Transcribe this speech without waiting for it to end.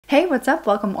Hey, what's up?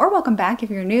 Welcome or welcome back if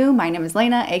you're new. My name is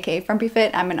Lena, aka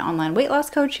FrumpyFit. I'm an online weight loss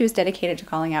coach who's dedicated to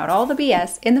calling out all the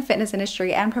BS in the fitness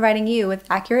industry and providing you with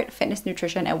accurate fitness,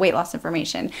 nutrition, and weight loss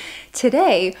information.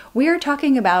 Today, we are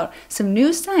talking about some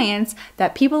new science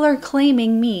that people are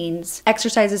claiming means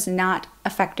exercise is not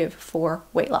effective for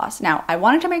weight loss. Now, I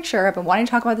wanted to make sure, I've been wanting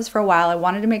to talk about this for a while, I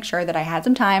wanted to make sure that I had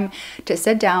some time to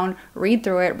sit down, read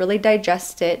through it, really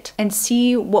digest it, and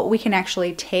see what we can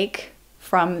actually take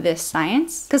from this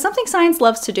science. Because something science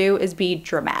loves to do is be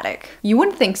dramatic. You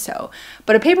wouldn't think so,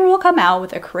 but a paper will come out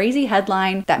with a crazy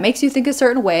headline that makes you think a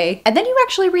certain way, and then you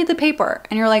actually read the paper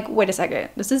and you're like, wait a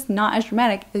second, this is not as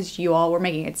dramatic as you all were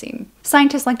making it seem.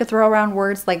 Scientists like to throw around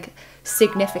words like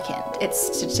significant.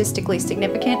 It's statistically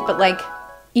significant, but like,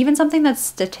 even something that's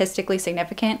statistically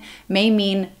significant may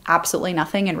mean absolutely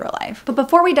nothing in real life. But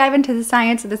before we dive into the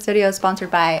science, this video is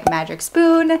sponsored by Magic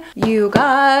Spoon. You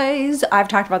guys, I've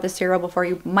talked about this cereal before,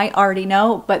 you might already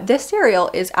know, but this cereal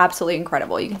is absolutely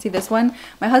incredible. You can see this one.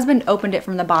 My husband opened it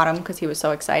from the bottom because he was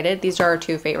so excited. These are our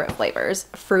two favorite flavors,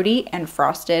 fruity and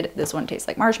frosted. This one tastes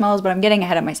like marshmallows, but I'm getting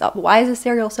ahead of myself. Why is this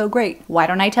cereal so great? Why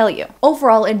don't I tell you?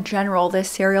 Overall, in general, this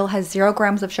cereal has 0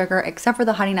 grams of sugar except for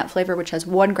the honey nut flavor, which has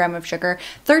 1 gram of sugar,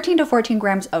 13 to 14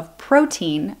 grams of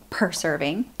protein per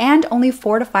serving, and only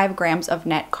 4 to 5 grams of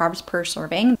net carbs per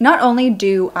serving. Not only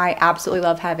do I absolutely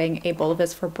love having a bowl of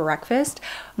this for breakfast,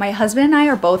 my husband and I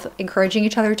are both encouraging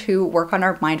each other to work on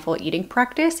our mindful eating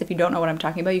practice. If you don't know what I'm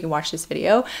talking about, you can watch this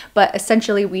video. But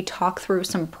essentially, we talk through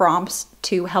some prompts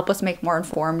to help us make more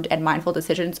informed and mindful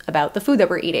decisions about the food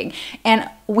that we're eating. And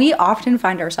we often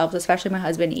find ourselves, especially my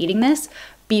husband, eating this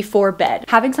before bed.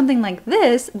 Having something like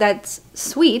this that's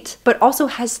sweet, but also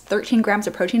has 13 grams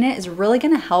of protein in it is really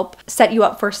gonna help set you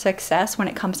up for success when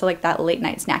it comes to like that late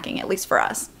night snacking, at least for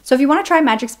us. So if you wanna try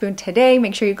Magic Spoon today,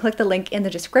 make sure you click the link in the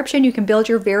description. You can build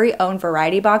your very own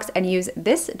variety box and use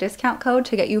this discount code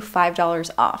to get you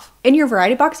 $5 off. In your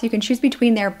variety box, you can choose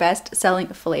between their best-selling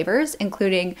flavors,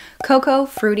 including cocoa,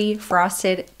 fruity,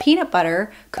 frosted, peanut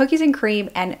butter, cookies and cream,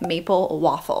 and maple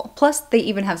waffle. Plus, they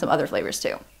even have some other flavors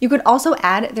too. You could also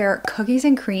add their cookies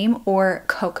and cream or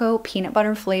cocoa peanut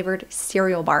butter flavored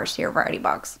cereal bars to your variety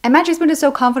box. And Magic Spoon is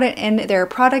so confident in their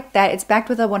product that it's backed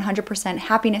with a 100%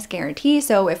 happiness guarantee.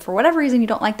 So if for whatever reason you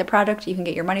don't like the product, you can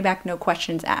get your money back, no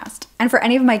questions asked. And for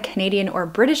any of my Canadian or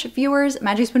British viewers,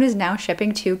 Magic Spoon is now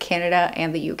shipping to Canada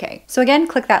and the UK. So again,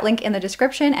 click that link in the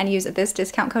description and use this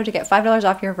discount code to get $5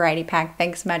 off your variety pack.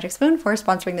 Thanks Magic Spoon for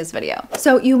sponsoring this video.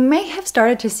 So you may have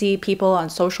started to see people on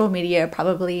social media,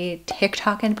 probably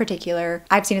TikTok in particular.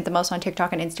 I've seen it the most on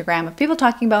TikTok and Instagram, of people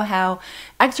talking about how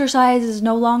exercise is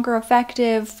no longer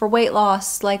effective for weight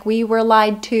loss. Like, we were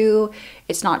lied to.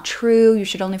 It's not true. You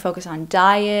should only focus on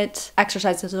diet.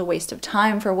 Exercise is a waste of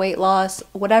time for weight loss,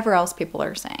 whatever else people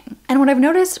are saying. And what I've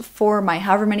noticed for my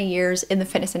however many years in the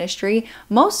fitness industry,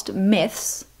 most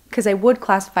myths, because I would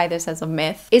classify this as a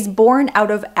myth, is born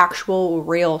out of actual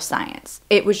real science.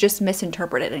 It was just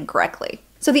misinterpreted incorrectly.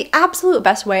 So the absolute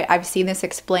best way I've seen this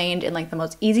explained in like the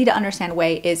most easy to understand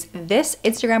way is this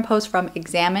Instagram post from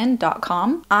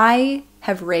examine.com. I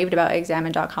have raved about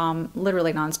examine.com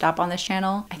literally nonstop on this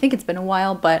channel. I think it's been a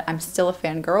while, but I'm still a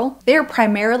fangirl. They are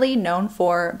primarily known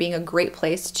for being a great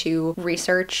place to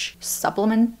research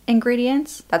supplement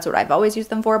ingredients. That's what I've always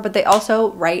used them for, but they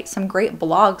also write some great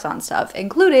blogs on stuff,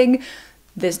 including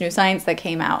this new science that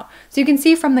came out. So you can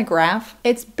see from the graph,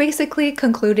 it's basically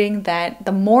concluding that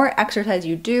the more exercise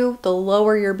you do, the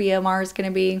lower your BMR is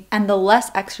gonna be, and the less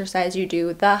exercise you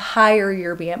do, the higher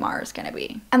your BMR is gonna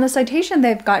be. And the citation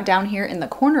they've got down here in the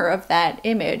corner of that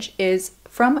image is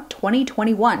from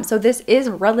 2021, so this is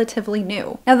relatively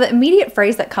new. Now, the immediate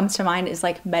phrase that comes to mind is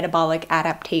like metabolic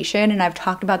adaptation, and I've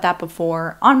talked about that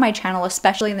before on my channel,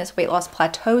 especially in this weight loss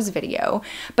plateaus video.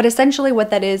 But essentially what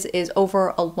that is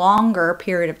over a longer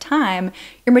period of time,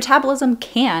 your metabolism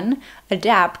can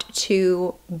adapt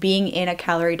to being in a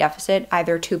calorie deficit,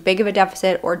 either too big of a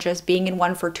deficit or just being in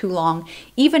one for too long,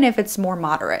 even if it's more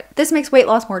moderate. This makes weight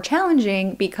loss more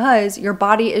challenging because your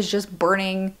body is just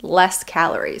burning less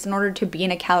calories. In order to be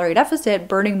in a calorie deficit,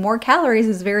 burning more calories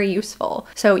is very useful.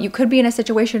 So you could be in a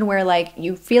situation where like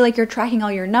you feel like you're tracking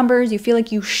all your numbers, you feel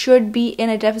like you should be in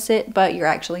a deficit, but you're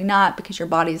actually not because your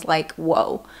body's like,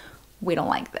 whoa, we don't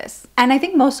like this. And I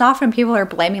think most often people are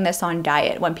blaming this on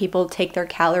diet when people take their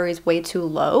calories way too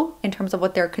low in terms of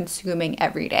what they're consuming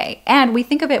every day. And we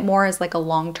think of it more as like a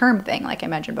long-term thing, like I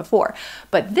mentioned before.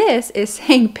 But this is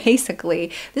saying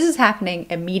basically, this is happening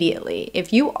immediately.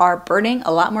 If you are burning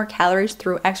a lot more calories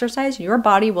through exercise, your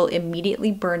body will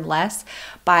immediately burn less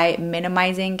by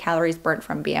minimizing calories burnt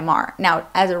from BMR. Now,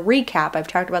 as a recap, I've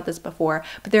talked about this before,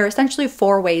 but there are essentially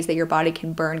 4 ways that your body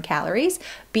can burn calories.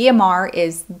 BMR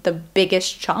is the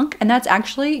biggest chunk, and that's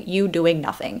actually you doing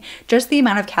nothing. Just the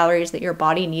amount of calories that your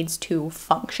body needs to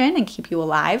function and keep you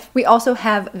alive. We also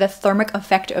have the thermic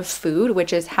effect of food,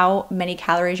 which is how many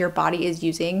calories your body is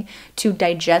using to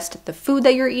digest the food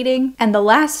that you're eating. And the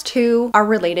last 2 are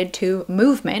related to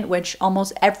movement, which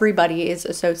almost everybody is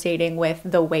associating with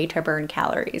the way to burn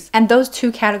calories. And those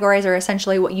 2 categories are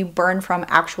essentially what you burn from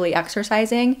actually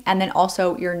exercising, and then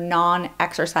also your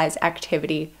non-exercise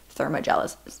activity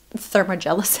thermogenesis.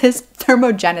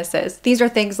 These are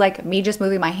things like me just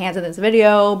moving my hands in this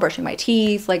video, brushing my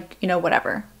teeth, like, you know,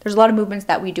 whatever. There's a lot of movements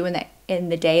that we do in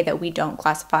the day that we don't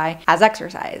classify as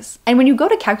exercise. And when you go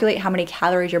to calculate how many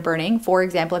calories you're burning, for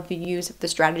example, if you use the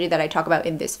strategy that I talk about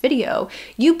in this video,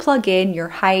 you plug in your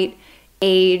height,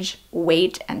 age,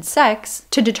 weight, and sex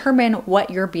to determine what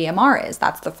your BMR is.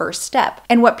 That's the first step.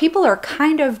 And what people are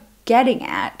kind of getting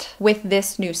at with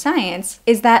this new science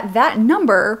is that that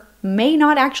number may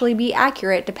not actually be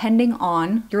accurate depending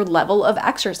on your level of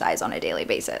exercise on a daily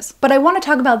basis. But I want to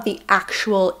talk about the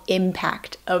actual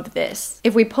impact of this.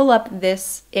 If we pull up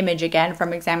this image again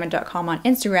from examine.com on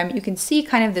Instagram, you can see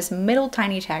kind of this middle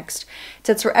tiny text. It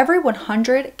says for every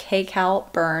 100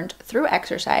 kcal burned through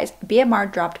exercise,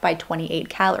 BMR dropped by 28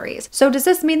 calories. So does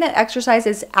this mean that exercise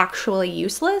is actually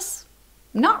useless?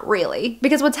 Not really,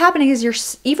 because what's happening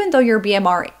is even though your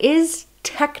BMR is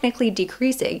technically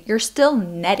decreasing, you're still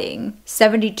netting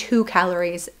 72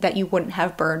 calories that you wouldn't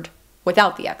have burned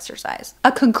without the exercise.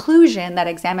 A conclusion that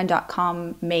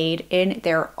examine.com made in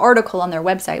their article on their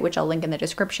website, which I'll link in the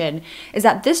description, is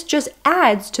that this just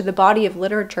adds to the body of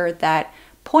literature that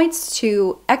points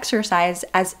to exercise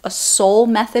as a sole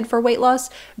method for weight loss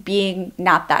being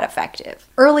not that effective.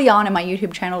 Early on in my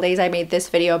YouTube channel days, I made this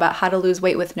video about how to lose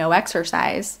weight with no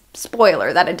exercise.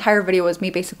 Spoiler, that entire video was me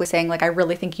basically saying, like, I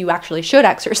really think you actually should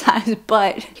exercise,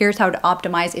 but here's how to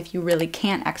optimize if you really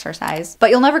can't exercise. But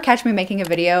you'll never catch me making a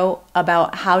video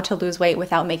about how to lose weight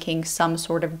without making some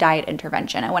sort of diet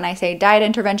intervention. And when I say diet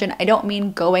intervention, I don't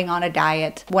mean going on a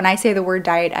diet. When I say the word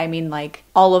diet, I mean like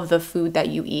all of the food that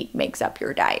you eat makes up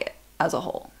your diet as a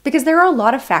whole. Because there are a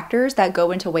lot of factors that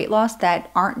go into weight loss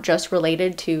that aren't just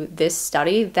related to this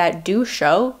study that do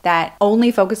show that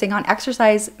only focusing on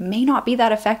exercise may not be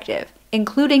that effective,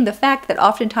 including the fact that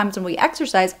oftentimes when we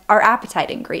exercise, our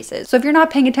appetite increases. So if you're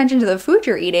not paying attention to the food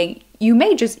you're eating, you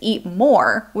may just eat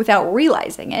more without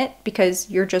realizing it because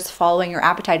you're just following your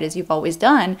appetite as you've always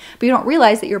done, but you don't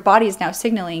realize that your body is now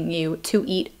signaling you to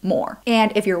eat more.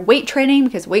 And if you're weight training,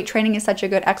 because weight training is such a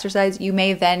good exercise, you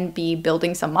may then be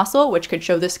building some muscle, which could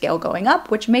show the scale going up,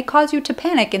 which may cause you to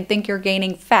panic and think you're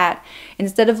gaining fat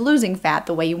instead of losing fat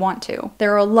the way you want to.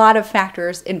 There are a lot of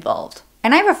factors involved.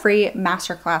 And I have a free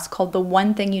masterclass called The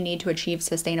One Thing You Need to Achieve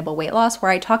Sustainable Weight Loss, where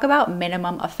I talk about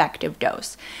minimum effective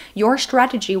dose. Your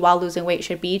strategy while losing weight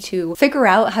should be to figure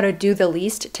out how to do the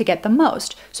least to get the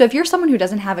most. So if you're someone who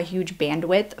doesn't have a huge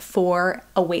bandwidth for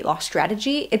a weight loss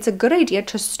strategy, it's a good idea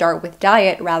to start with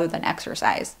diet rather than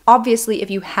exercise. Obviously,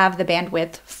 if you have the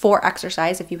bandwidth for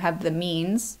exercise, if you have the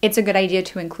means, it's a good idea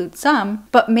to include some,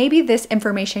 but maybe this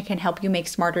information can help you make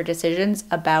smarter decisions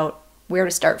about where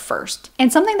to start first.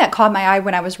 And something that caught my eye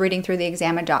when I was reading through the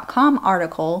examine.com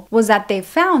article was that they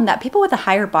found that people with a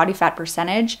higher body fat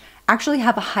percentage actually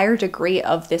have a higher degree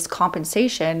of this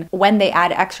compensation when they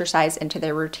add exercise into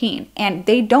their routine. And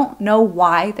they don't know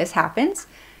why this happens.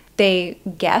 They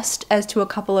guessed as to a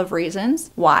couple of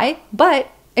reasons why,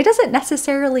 but it doesn't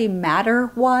necessarily matter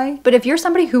why, but if you're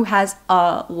somebody who has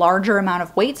a larger amount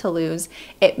of weight to lose,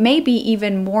 it may be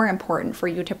even more important for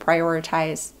you to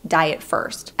prioritize diet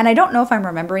first. And I don't know if I'm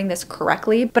remembering this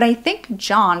correctly, but I think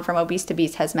John from Obese to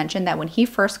Beast has mentioned that when he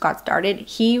first got started,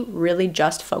 he really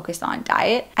just focused on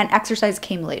diet and exercise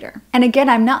came later. And again,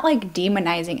 I'm not like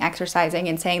demonizing exercising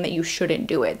and saying that you shouldn't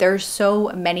do it. There's so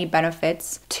many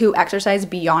benefits to exercise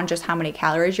beyond just how many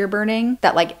calories you're burning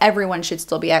that like everyone should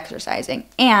still be exercising.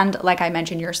 And like I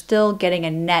mentioned, you're still getting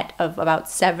a net of about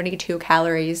 72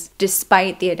 calories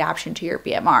despite the adaptation to your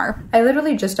BMR. I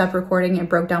literally just stopped recording and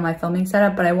broke down my filming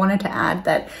setup, but I wanted to add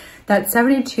that that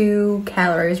 72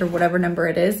 calories or whatever number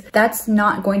it is, that's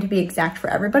not going to be exact for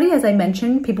everybody. As I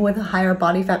mentioned, people with a higher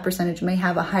body fat percentage may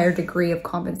have a higher degree of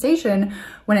compensation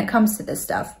when it comes to this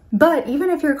stuff. But even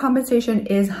if your compensation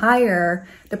is higher,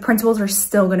 the principles are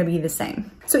still gonna be the same.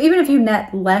 So even if you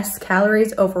net less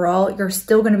calories overall, you're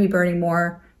still gonna be burning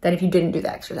more than if you didn't do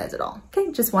the exercise at all.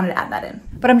 Okay, just wanted to add that in.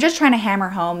 But I'm just trying to hammer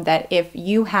home that if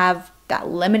you have that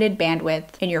limited bandwidth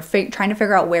and you're trying to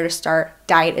figure out where to start,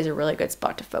 diet is a really good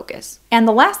spot to focus. And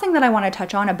the last thing that I want to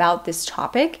touch on about this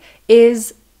topic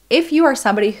is if you are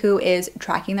somebody who is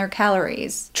tracking their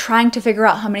calories, trying to figure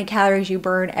out how many calories you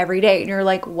burn every day, and you're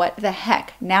like, what the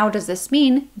heck? Now does this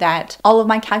mean that all of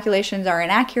my calculations are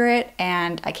inaccurate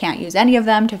and I can't use any of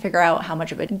them to figure out how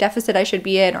much of a deficit I should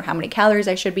be in or how many calories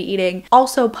I should be eating?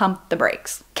 Also pump the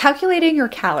brakes. Calculating your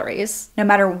calories, no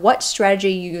matter what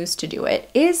strategy you use to do it,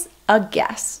 is a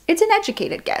guess. It's an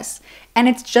educated guess, and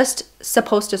it's just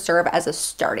supposed to serve as a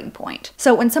starting point.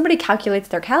 So when somebody calculates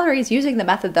their calories using the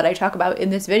method that I talk about in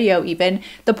this video even,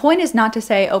 the point is not to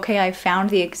say, okay, I found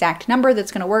the exact number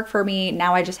that's gonna work for me,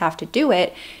 now I just have to do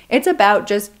it. It's about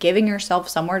just giving yourself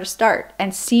somewhere to start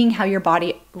and seeing how your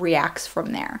body reacts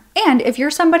from there. And if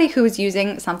you're somebody who's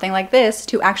using something like this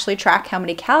to actually track how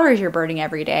many calories you're burning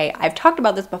every day, I've talked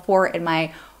about this before in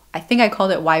my, I think I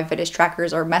called it why fitness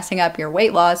trackers are messing up your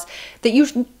weight loss, that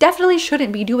you definitely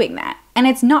shouldn't be doing that. And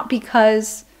it's not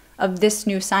because of this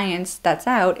new science that's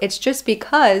out, it's just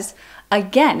because,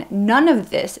 again, none of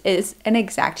this is an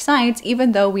exact science,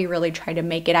 even though we really try to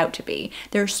make it out to be.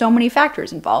 There's so many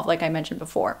factors involved, like I mentioned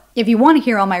before. If you want to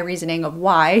hear all my reasoning of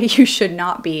why you should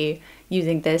not be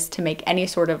using this to make any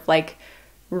sort of like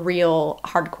real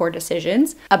hardcore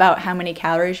decisions about how many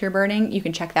calories you're burning, you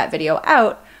can check that video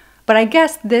out. But I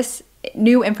guess this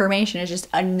new information is just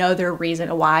another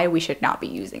reason why we should not be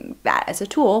using that as a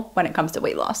tool when it comes to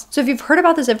weight loss. So if you've heard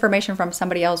about this information from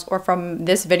somebody else or from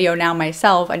this video now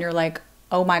myself, and you're like,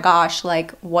 oh my gosh,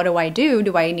 like, what do I do?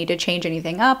 Do I need to change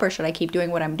anything up or should I keep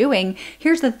doing what I'm doing?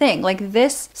 Here's the thing, like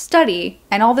this study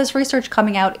and all this research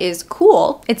coming out is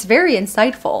cool. It's very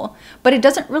insightful, but it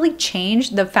doesn't really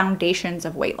change the foundations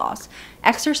of weight loss.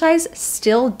 Exercise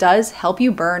still does help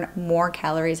you burn more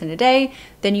calories in a day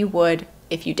than you would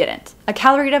if you didn't. A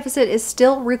calorie deficit is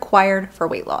still required for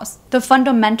weight loss. The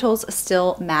fundamentals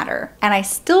still matter. And I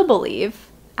still believe,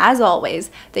 as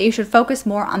always, that you should focus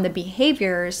more on the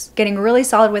behaviors, getting really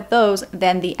solid with those,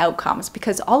 than the outcomes.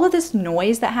 Because all of this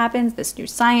noise that happens, this new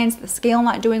science, the scale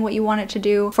not doing what you want it to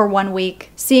do for 1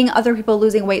 week, seeing other people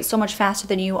losing weight so much faster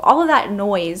than you, all of that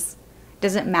noise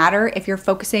doesn't matter if you're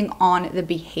focusing on the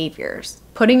behaviors.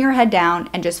 Putting your head down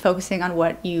and just focusing on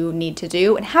what you need to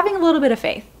do and having a little bit of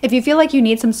faith. If you feel like you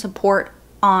need some support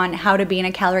on how to be in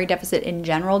a calorie deficit in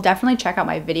general, definitely check out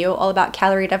my video all about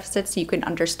calorie deficits so you can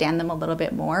understand them a little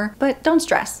bit more. But don't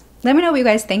stress. Let me know what you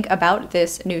guys think about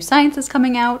this new science that's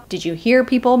coming out. Did you hear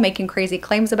people making crazy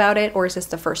claims about it, or is this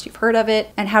the first you've heard of it?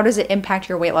 And how does it impact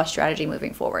your weight loss strategy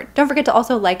moving forward? Don't forget to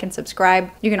also like and subscribe.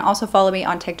 You can also follow me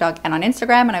on TikTok and on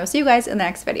Instagram, and I will see you guys in the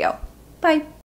next video. Bye.